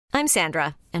I'm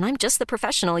Sandra, and I'm just the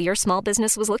professional your small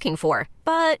business was looking for.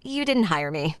 But you didn't hire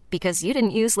me because you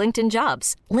didn't use LinkedIn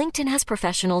Jobs. LinkedIn has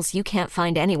professionals you can't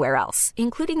find anywhere else,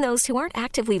 including those who aren't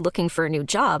actively looking for a new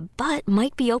job, but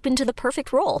might be open to the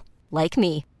perfect role, like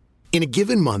me. In a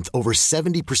given month, over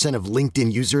 70% of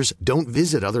LinkedIn users don't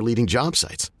visit other leading job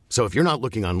sites. So if you're not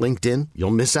looking on LinkedIn,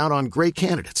 you'll miss out on great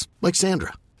candidates like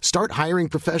Sandra. Start hiring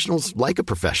professionals like a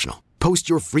professional. Post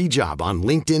your free job on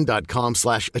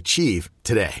linkedin.com/achieve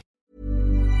today.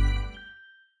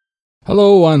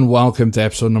 Hello and welcome to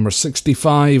episode number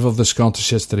 65 of the Scottish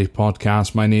History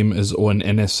Podcast. My name is Owen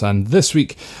Innes, and this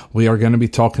week we are going to be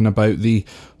talking about the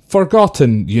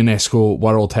forgotten UNESCO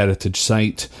World Heritage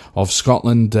Site of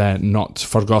Scotland. Not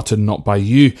forgotten, not by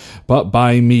you, but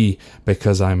by me,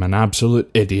 because I'm an absolute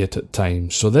idiot at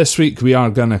times. So this week we are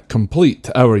going to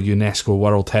complete our UNESCO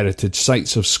World Heritage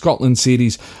Sites of Scotland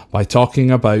series by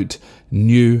talking about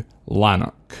New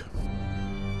Lanark.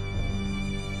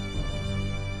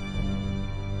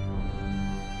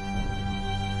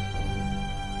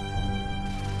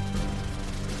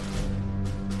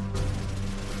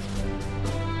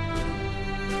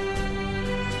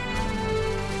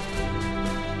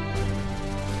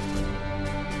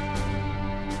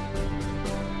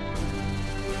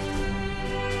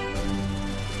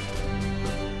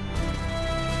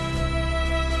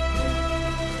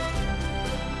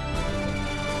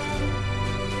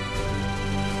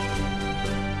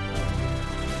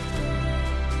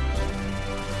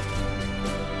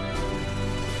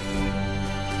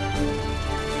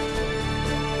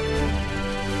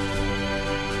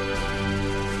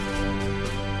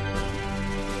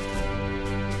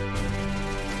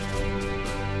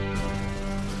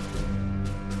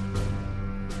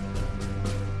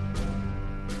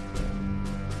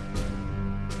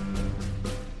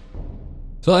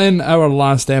 So in our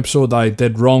last episode I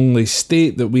did wrongly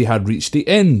state that we had reached the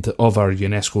end of our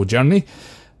UNESCO journey.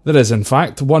 There is in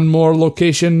fact one more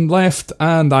location left,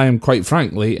 and I am quite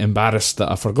frankly embarrassed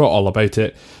that I forgot all about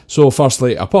it. So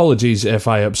firstly, apologies if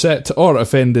I upset or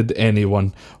offended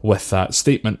anyone with that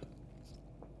statement.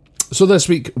 So this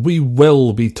week we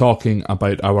will be talking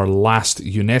about our last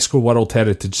UNESCO World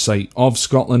Heritage Site of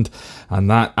Scotland, and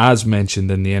that, as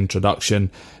mentioned in the introduction,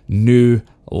 New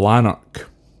Lanark.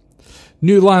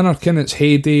 New Lanark in its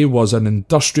heyday was an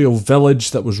industrial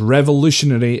village that was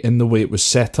revolutionary in the way it was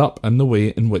set up and the way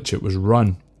in which it was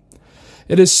run.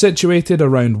 It is situated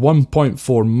around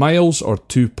 1.4 miles or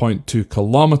 2.2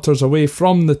 kilometres away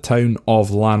from the town of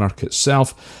Lanark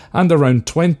itself, and around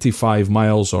 25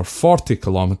 miles or 40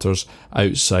 kilometres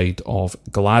outside of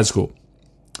Glasgow.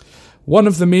 One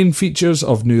of the main features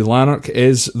of New Lanark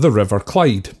is the River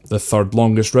Clyde, the third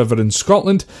longest river in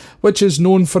Scotland, which is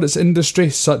known for its industry,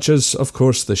 such as, of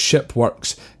course, the ship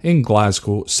works in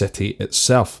Glasgow city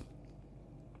itself.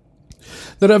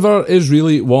 The river is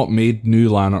really what made New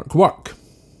Lanark work.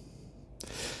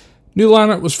 New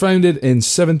Lanark was founded in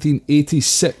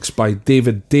 1786 by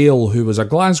David Dale, who was a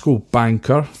Glasgow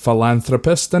banker,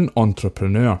 philanthropist and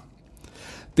entrepreneur.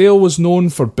 Dale was known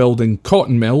for building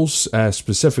cotton mills,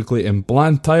 specifically in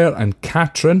Blantyre and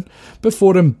Catrine,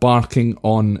 before embarking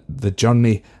on the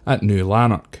journey at New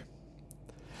Lanark.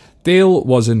 Dale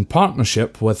was in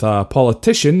partnership with a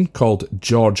politician called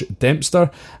George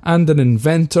Dempster and an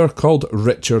inventor called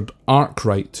Richard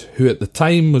Arkwright, who at the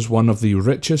time was one of the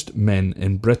richest men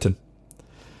in Britain.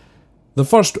 The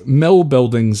first mill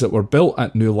buildings that were built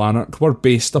at New Lanark were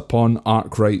based upon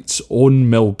Arkwright's own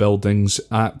mill buildings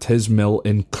at his mill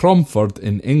in Cromford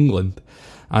in England,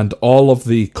 and all of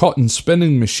the cotton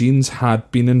spinning machines had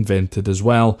been invented as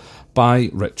well by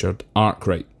Richard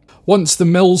Arkwright. Once the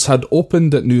mills had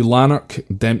opened at New Lanark,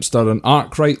 Dempster and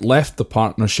Arkwright left the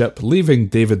partnership, leaving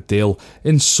David Dale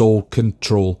in sole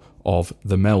control of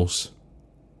the mills.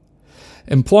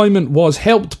 Employment was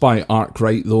helped by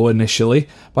Arkwright, though, initially,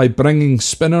 by bringing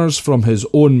spinners from his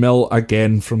own mill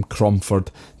again from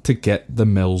Cromford to get the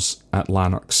mills at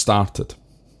Lanark started.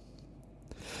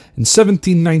 In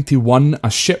 1791,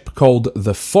 a ship called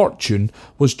the Fortune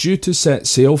was due to set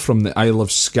sail from the Isle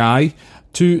of Skye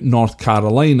to North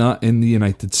Carolina in the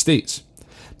United States.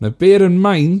 Now bear in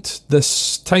mind,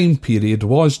 this time period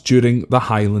was during the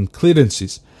Highland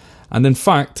clearances, and in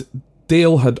fact,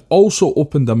 Dale had also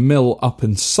opened a mill up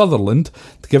in Sutherland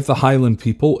to give the Highland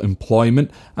people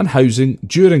employment and housing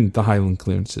during the Highland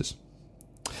clearances.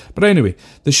 But anyway,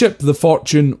 the ship the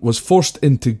Fortune was forced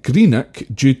into Greenock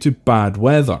due to bad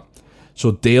weather.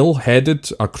 So Dale headed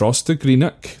across to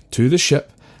Greenock to the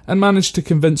ship and managed to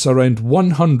convince around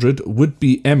 100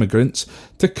 would-be emigrants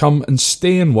to come and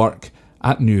stay and work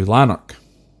at New Lanark.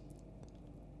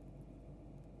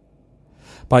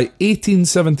 By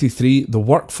 1873, the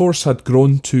workforce had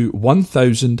grown to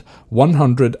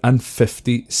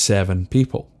 1,157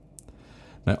 people.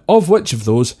 Now, of which of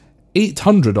those,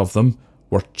 800 of them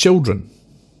were children.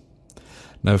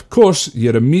 Now, of course,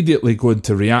 you're immediately going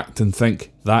to react and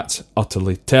think, that's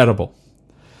utterly terrible.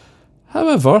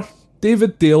 However,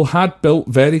 David Dale had built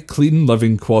very clean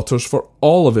living quarters for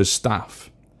all of his staff.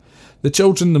 The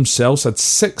children themselves had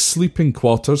 6 sleeping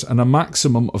quarters and a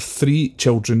maximum of 3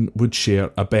 children would share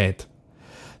a bed.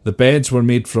 The beds were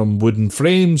made from wooden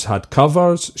frames, had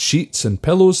covers, sheets and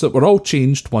pillows that were all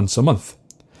changed once a month.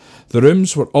 The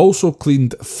rooms were also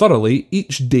cleaned thoroughly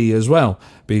each day as well,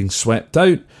 being swept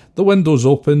out, the windows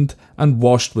opened and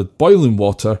washed with boiling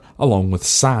water along with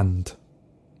sand.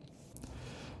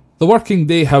 The working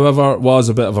day, however, was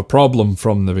a bit of a problem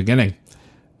from the beginning.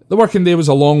 The working day was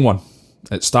a long one.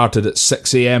 It started at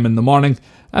 6 a.m. in the morning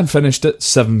and finished at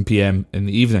 7 p.m. in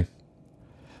the evening.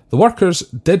 The workers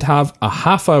did have a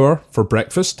half hour for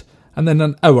breakfast and then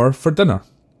an hour for dinner.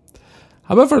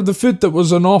 However, the food that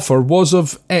was on offer was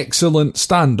of excellent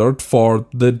standard for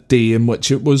the day in which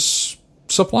it was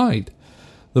supplied.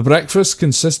 The breakfast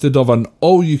consisted of an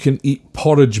all-you-can-eat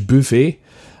porridge buffet,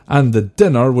 and the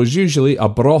dinner was usually a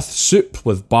broth soup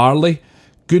with barley,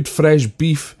 good fresh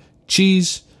beef,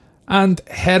 cheese, and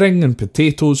herring and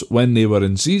potatoes when they were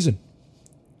in season.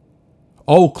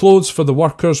 All clothes for the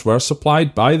workers were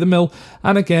supplied by the mill,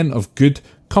 and again of good,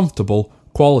 comfortable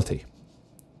quality.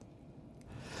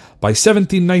 By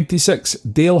 1796,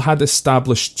 Dale had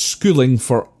established schooling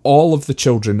for all of the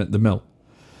children at the mill.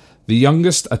 The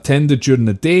youngest attended during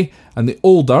the day, and the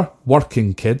older,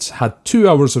 working kids had 2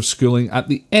 hours of schooling at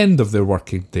the end of their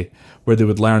working day, where they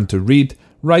would learn to read,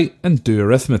 write and do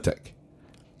arithmetic.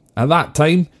 At that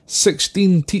time,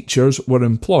 16 teachers were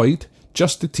employed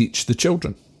just to teach the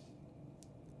children.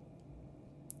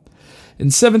 In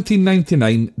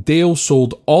 1799, Dale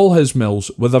sold all his mills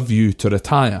with a view to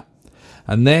retire,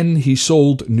 and then he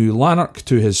sold New Lanark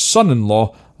to his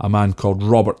son-in-law, a man called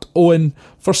Robert Owen,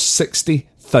 for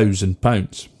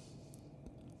 £60,000.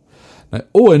 Now,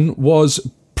 Owen was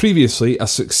previously a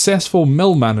successful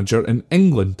mill manager in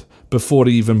England before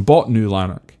he even bought New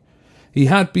Lanark. He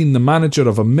had been the manager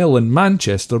of a mill in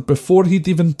Manchester before he'd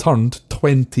even turned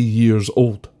 20 years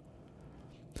old.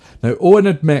 Now, Owen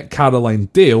had met Caroline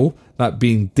Dale, that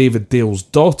being David Dale's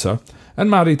daughter, and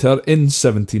married her in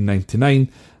 1799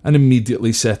 and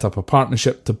immediately set up a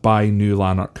partnership to buy New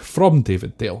Lanark from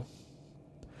David Dale.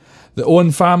 The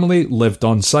Owen family lived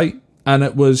on site, and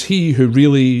it was he who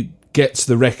really gets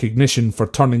the recognition for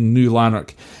turning New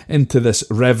Lanark into this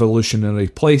revolutionary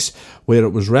place where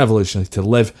it was revolutionary to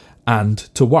live and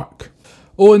to work.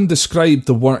 Owen described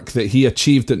the work that he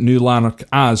achieved at New Lanark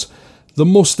as the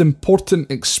most important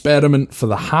experiment for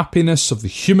the happiness of the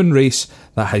human race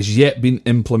that has yet been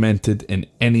implemented in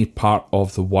any part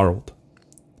of the world.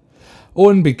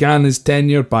 Owen began his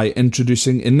tenure by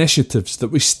introducing initiatives that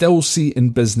we still see in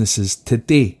businesses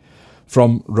today,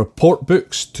 from report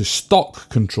books to stock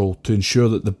control to ensure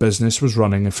that the business was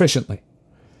running efficiently.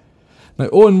 Now,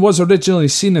 Owen was originally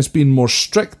seen as being more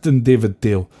strict than David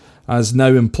Dale, as now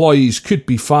employees could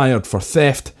be fired for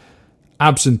theft,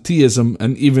 absenteeism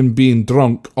and even being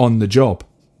drunk on the job.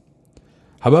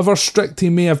 However strict he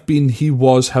may have been, he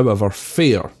was, however,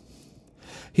 fair.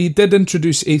 He did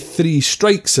introduce a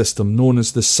 3-strike system known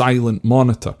as the silent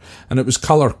monitor, and it was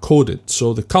colour-coded.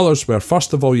 So the colours were,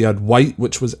 first of all, you had white,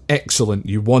 which was excellent.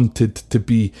 You wanted to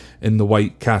be in the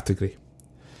white category.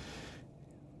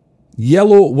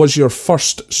 Yellow was your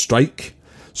first strike,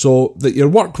 so that your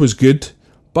work was good,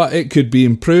 but it could be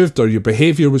improved, or your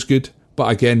behaviour was good,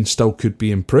 but again, still could be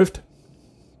improved.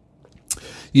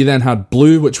 You then had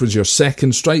blue, which was your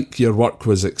second strike. Your work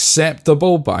was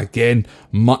acceptable, but again,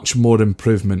 much more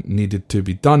improvement needed to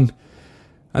be done.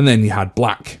 And then you had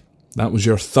black. That was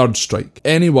your third strike.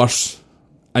 Any worse,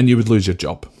 and you would lose your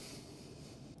job.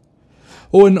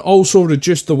 Owen also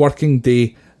reduced the working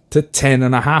day to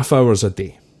 10.5 hours a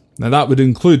day. Now that would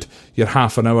include your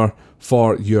half an hour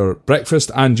for your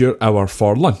breakfast and your hour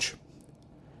for lunch.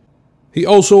 He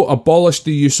also abolished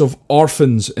the use of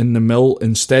orphans in the mill,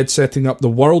 instead setting up the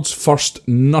world's first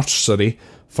nursery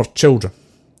for children.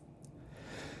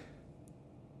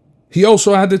 He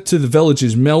also added to the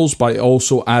village's mills by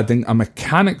also adding a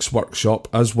mechanics workshop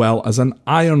as well as an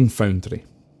iron foundry.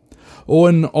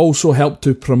 Owen also helped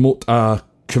to promote a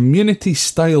community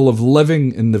style of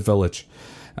living in the village,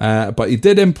 but he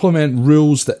did implement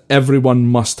rules that everyone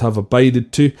must have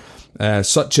abided to,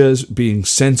 such as being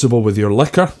sensible with your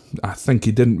liquor. I think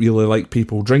he didn't really like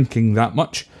people drinking that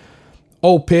much.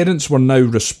 All parents were now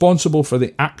responsible for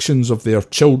the actions of their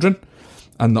children,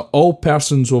 and that all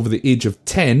persons over the age of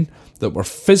 10 that were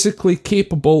physically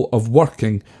capable of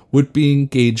working would be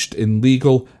engaged in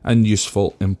legal and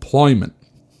useful employment.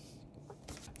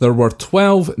 There were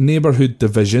 12 neighbourhood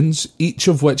divisions, each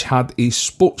of which had a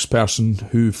spokesperson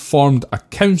who formed a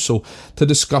council to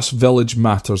discuss village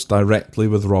matters directly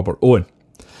with Robert Owen.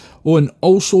 Owen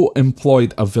also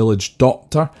employed a village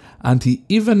doctor, and he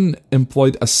even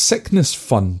employed a sickness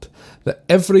fund that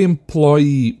every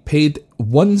employee paid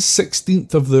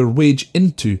 1/16 of their wage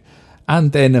into,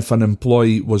 and then if an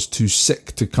employee was too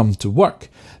sick to come to work,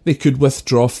 they could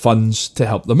withdraw funds to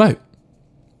help them out.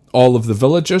 All of the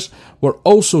villagers were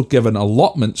also given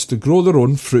allotments to grow their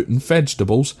own fruit and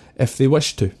vegetables if they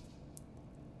wished to.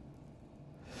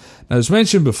 Now, as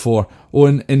mentioned before,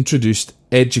 Owen introduced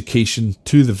education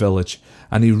to the village,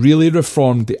 and he really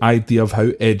reformed the idea of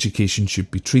how education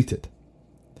should be treated.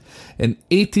 In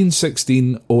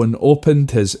 1816, Owen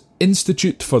opened his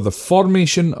Institute for the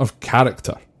Formation of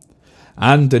Character,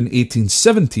 and in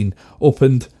 1817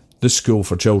 opened the School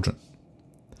for Children.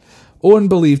 Owen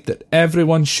believed that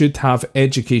everyone should have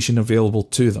education available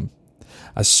to them.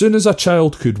 As soon as a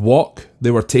child could walk,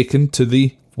 they were taken to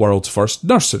the world's first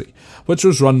nursery, which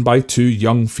was run by 2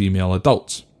 young female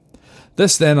adults.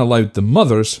 This then allowed the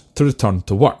mothers to return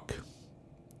to work.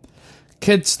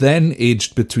 Kids then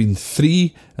aged between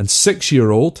 3 and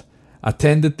 6-year-old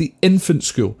attended the infant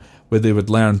school, where they would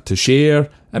learn to share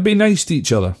and be nice to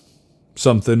each other,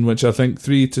 something which I think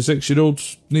 3 to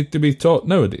 6-year-olds need to be taught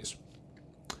nowadays.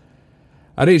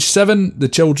 At age 7, the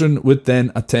children would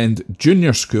then attend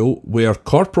junior school, where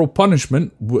corporal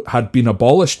punishment had been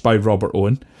abolished by Robert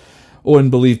Owen. Owen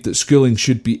believed that schooling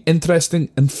should be interesting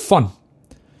and fun.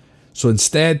 So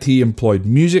instead, he employed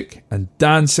music and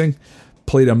dancing,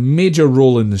 played a major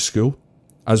role in the school,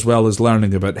 as well as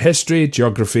learning about history,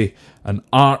 geography, and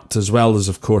art, as well as,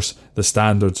 of course, the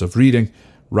standards of reading,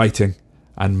 writing,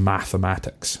 and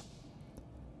mathematics.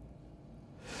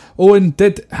 Owen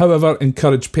did, however,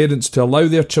 encourage parents to allow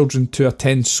their children to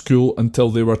attend school until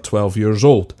they were 12 years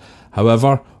old.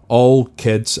 However, all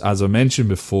kids, as I mentioned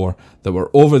before, that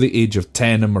were over the age of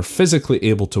 10 and were physically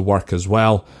able to work as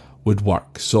well, would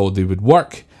work. So they would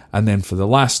work, and then for the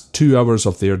last 2 hours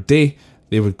of their day,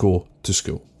 they would go to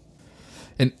school.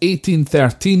 In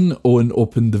 1813, Owen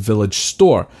opened the village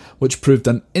store, which proved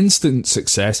an instant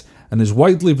success and is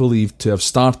widely believed to have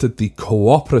started the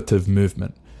cooperative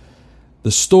movement.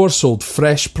 The store sold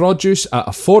fresh produce at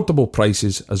affordable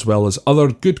prices as well as other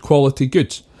good quality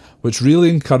goods, which really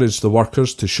encouraged the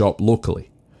workers to shop locally.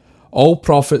 All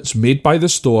profits made by the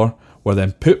store were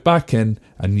then put back in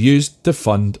and used to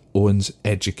fund Owen's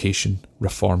education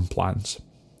reform plans.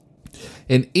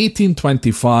 In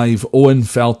 1825, Owen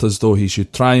felt as though he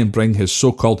should try and bring his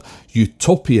so-called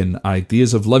utopian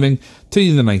ideas of living to the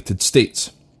United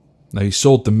States. Now, he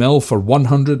sold the mill for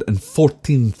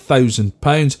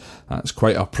 £114,000, that's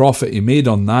quite a profit he made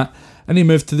on that, and he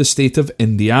moved to the state of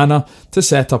Indiana to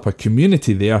set up a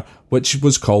community there which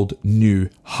was called New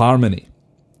Harmony.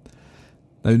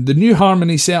 Now, the New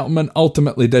Harmony settlement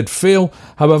ultimately did fail,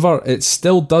 however, it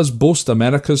still does boast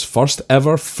America's first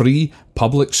ever free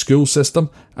public school system,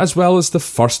 as well as the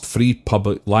first free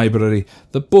public library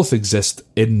that both exist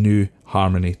in New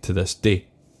Harmony to this day.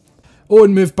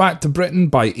 Owen moved back to Britain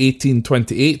by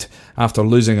 1828 after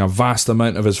losing a vast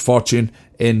amount of his fortune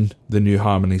in the New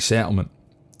Harmony settlement.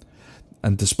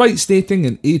 And despite stating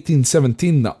in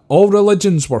 1817 that all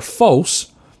religions were false,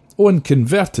 Owen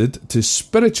converted to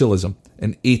spiritualism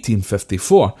in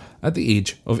 1854 at the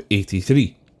age of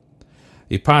 83.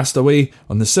 He passed away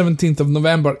on the 17th of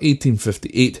November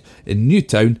 1858 in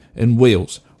Newtown in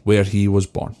Wales, where he was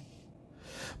born.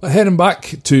 But heading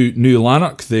back to New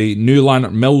Lanark, the New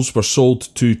Lanark mills were sold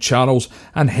to Charles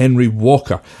and Henry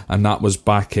Walker, and that was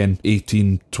back in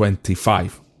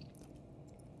 1825.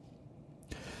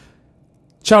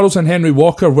 Charles and Henry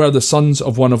Walker were the sons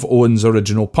of one of Owen's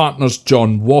original partners,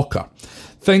 John Walker.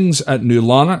 Things at New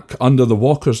Lanark under the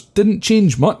Walkers didn't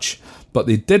change much, but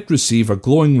they did receive a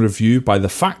glowing review by the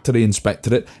factory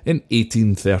inspectorate in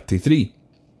 1833.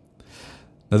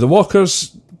 Now, the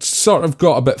Walkers sort of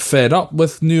got a bit fed up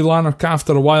with New Lanark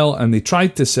after a while, and they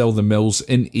tried to sell the mills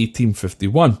in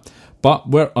 1851, but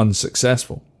were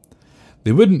unsuccessful.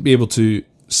 They wouldn't be able to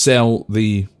sell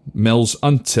the mills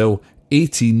until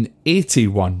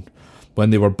 1881,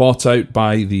 when they were bought out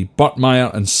by the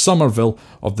Burtmire and Somerville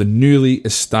of the newly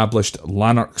established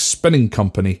Lanark Spinning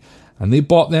Company, and they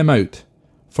bought them out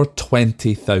for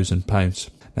 £20,000.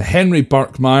 Now, Henry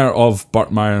Burtmire of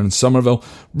Burtmire and Somerville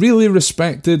really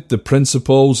respected the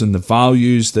principles and the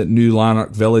values that New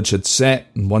Lanark Village had set,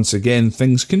 and once again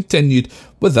things continued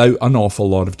without an awful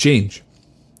lot of change.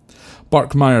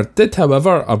 Birkmire did,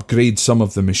 however, upgrade some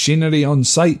of the machinery on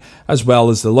site as well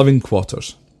as the living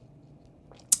quarters.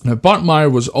 Now,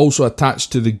 Birkmire was also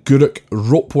attached to the Gurrock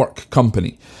Ropework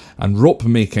Company, and rope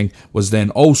making was then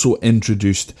also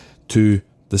introduced to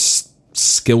the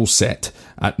skill set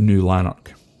at New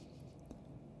Lanark.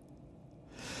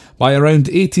 By around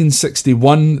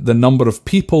 1861, the number of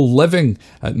people living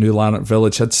at New Lanark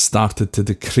Village had started to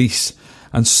decrease,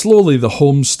 and slowly the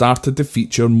homes started to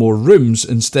feature more rooms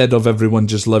instead of everyone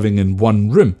just living in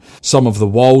one room. Some of the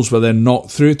walls were then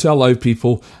knocked through to allow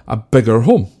people a bigger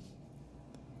home.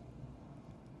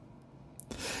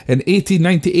 In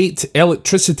 1898,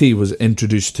 electricity was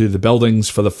introduced to the buildings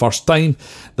for the first time.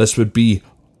 This would be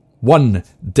one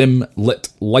dim lit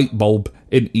light bulb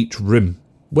in each room,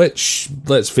 which,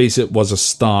 let's face it, was a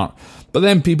start. But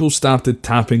then people started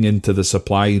tapping into the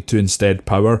supply to instead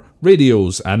power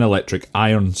radios and electric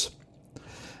irons.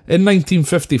 In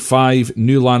 1955,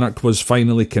 New Lanark was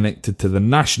finally connected to the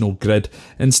national grid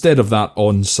instead of that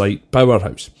on-site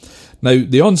powerhouse. Now,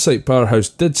 the on-site powerhouse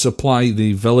did supply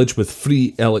the village with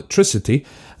free electricity.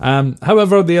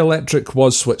 However, the electric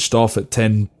was switched off at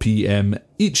 10 p.m.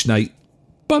 each night,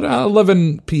 but at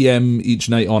 11 p.m. each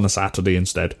night on a Saturday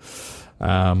instead.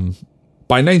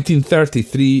 By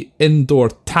 1933, indoor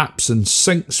taps and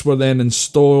sinks were then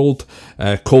installed,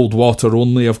 cold water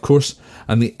only, of course,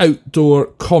 and the outdoor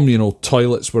communal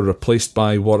toilets were replaced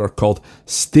by what are called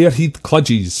stairhead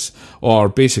cludges, or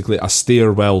basically a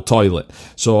stairwell toilet.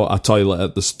 So a toilet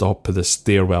at the top of the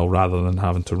stairwell rather than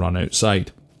having to run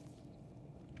outside.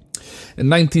 In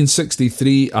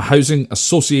 1963, a housing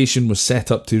association was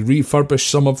set up to refurbish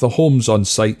some of the homes on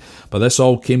site, but this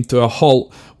all came to a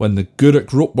halt when the Gurrock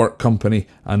Ropework Company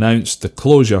announced the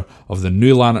closure of the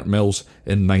New Lanark Mills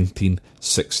in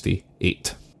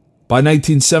 1968. By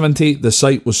 1970, the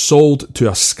site was sold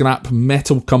to a scrap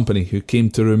metal company who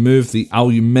came to remove the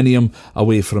aluminium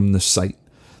away from the site.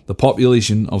 The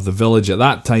population of the village at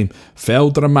that time fell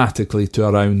dramatically to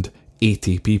around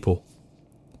 80 people.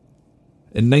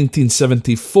 In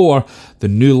 1974, the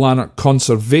New Lanark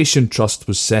Conservation Trust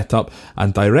was set up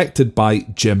and directed by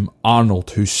Jim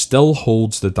Arnold, who still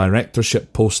holds the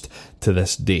directorship post to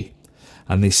this day,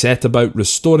 and they set about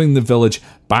restoring the village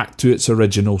back to its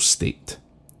original state.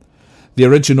 The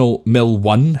original Mill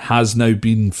 1 has now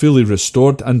been fully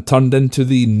restored and turned into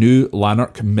the New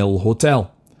Lanark Mill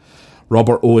Hotel.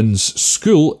 Robert Owen's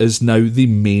School is now the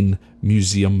main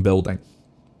museum building.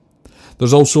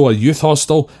 There's also a youth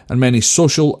hostel and many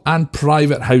social and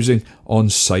private housing on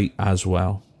site as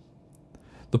well.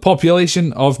 The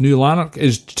population of New Lanark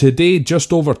is today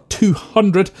just over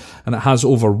 200, and it has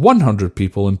over 100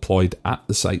 people employed at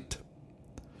the site.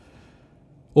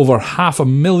 Over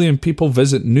 500,000 people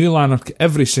visit New Lanark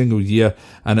every single year,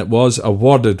 and it was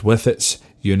awarded with its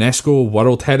UNESCO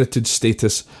World Heritage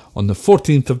status on the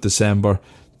 14th of December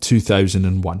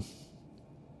 2001.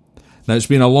 Now, it's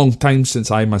been a long time since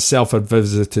I myself had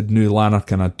visited New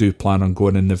Lanark, and I do plan on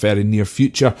going in the very near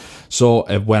future. So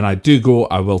when I do go,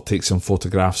 I will take some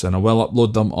photographs and I will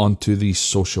upload them onto the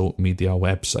social media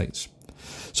websites.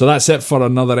 So that's it for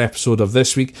another episode of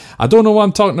this week. I don't know what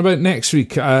I'm talking about next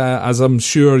week. As I'm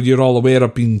sure you're all aware,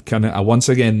 I've been kind of once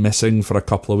again missing for a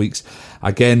couple of weeks.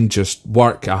 Again, just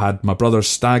work. I had my brother's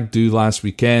stag do last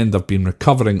weekend. I've been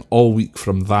recovering all week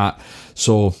from that.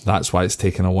 So that's why it's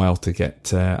taken a while to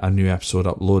get a new episode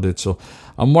uploaded. So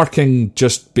I'm working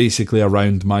just basically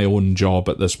around my own job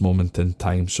at this moment in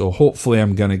time. So hopefully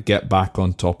I'm going to get back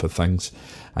on top of things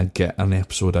and get an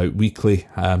episode out weekly.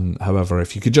 However,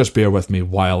 if you could just bear with me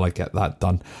while I get that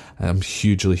done, I'm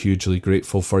hugely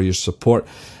grateful for your support.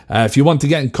 If you want to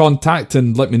get in contact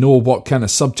and let me know what kind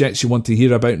of subjects you want to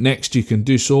hear about next, you can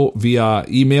do so via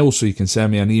email. So you can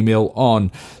send me an email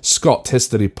on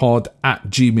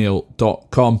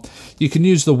scotthistorypod@gmail.com. You can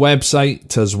use the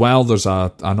website as well. There's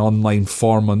an online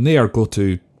form on there. Go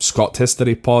to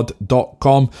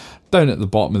scotthistorypod.com. Down at the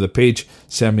bottom of the page,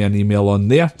 send me an email on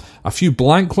there. A few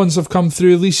blank ones have come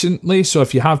through recently, so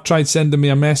if you have tried sending me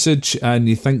a message and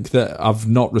you think that I've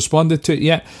not responded to it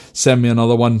yet, send me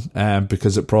another one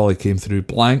because it probably came through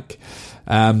blank.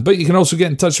 But you can also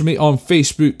get in touch with me on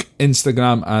Facebook,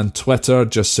 Instagram and Twitter.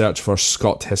 Just search for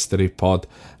Scott History Pod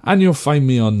and you'll find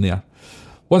me on there.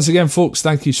 Once again, folks,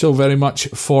 thank you so very much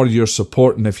for your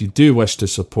support. And if you do wish to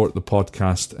support the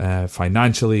podcast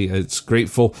financially, it's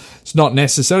grateful. It's not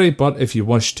necessary, but if you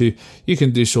wish to, you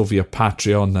can do so via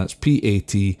Patreon. That's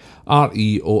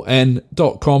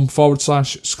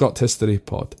patreon.com/Scott History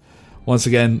Pod. Once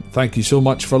again, thank you so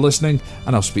much for listening,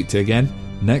 and I'll speak to you again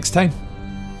next time.